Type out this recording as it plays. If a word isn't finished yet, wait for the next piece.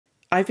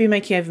I've been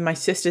making over my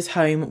sister's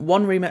home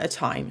one room at a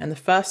time, and the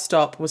first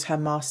stop was her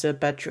master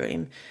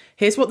bedroom.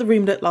 Here's what the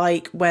room looked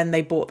like when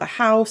they bought the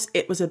house.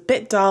 It was a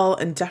bit dull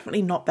and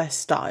definitely not their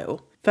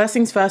style. First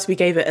things first, we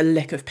gave it a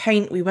lick of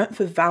paint. We went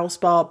for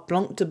Valspar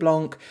Blanc de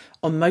Blanc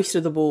on most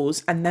of the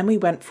walls, and then we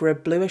went for a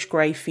bluish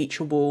grey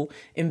feature wall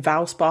in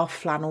Valspar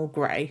Flannel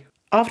Grey.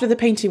 After the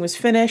painting was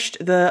finished,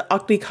 the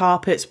ugly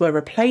carpets were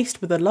replaced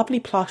with a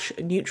lovely plush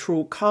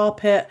neutral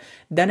carpet.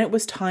 Then it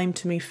was time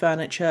to move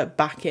furniture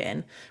back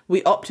in.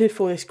 We opted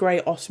for this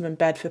grey ottoman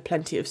bed for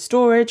plenty of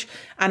storage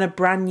and a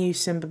brand new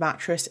Simba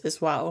mattress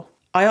as well.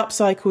 I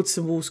upcycled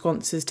some wall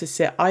sconces to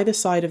sit either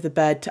side of the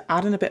bed to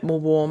add in a bit more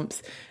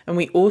warmth, and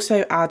we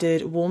also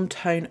added warm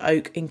tone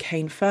oak and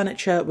cane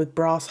furniture with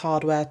brass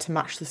hardware to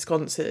match the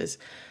sconces,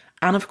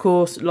 and of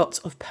course lots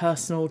of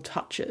personal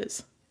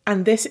touches.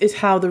 And this is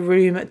how the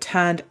room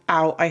turned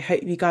out. I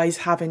hope you guys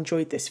have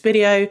enjoyed this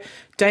video.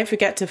 Don't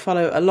forget to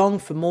follow along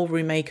for more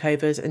room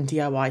makeovers and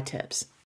DIY tips.